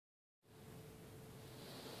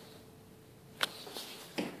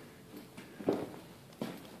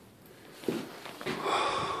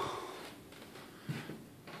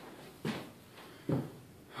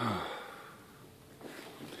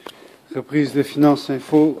Reprise de Finance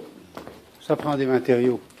Info, ça prend des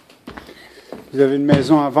matériaux. Vous avez une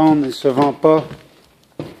maison à vendre, elle ne se vend pas.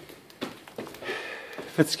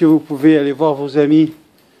 Faites ce que vous pouvez, allez voir vos amis,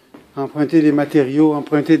 empruntez des matériaux,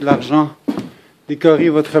 empruntez de l'argent, décorez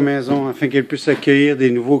votre maison afin qu'elle puisse accueillir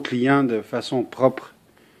des nouveaux clients de façon propre.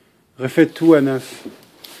 Refaites tout à neuf,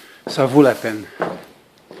 ça vaut la peine.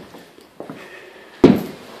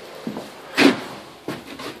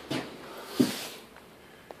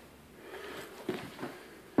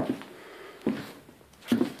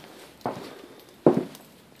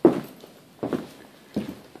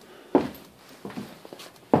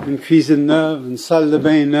 Une cuisine neuve, une salle de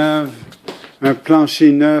bain neuve, un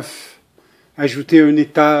plancher neuf, ajouter un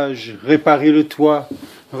étage, réparer le toit,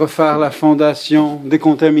 refaire la fondation,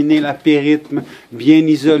 décontaminer la périthme, bien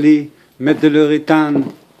isoler, mettre de l'uréthane.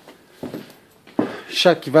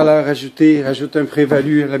 Chaque valeur ajoutée rajoute un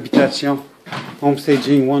prévalu à l'habitation.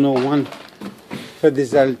 Homestaging 101 fait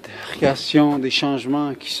des alterations, des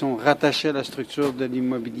changements qui sont rattachés à la structure de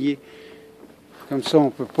l'immobilier. Comme ça, on ne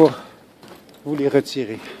peut pas vous les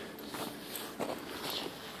retirer.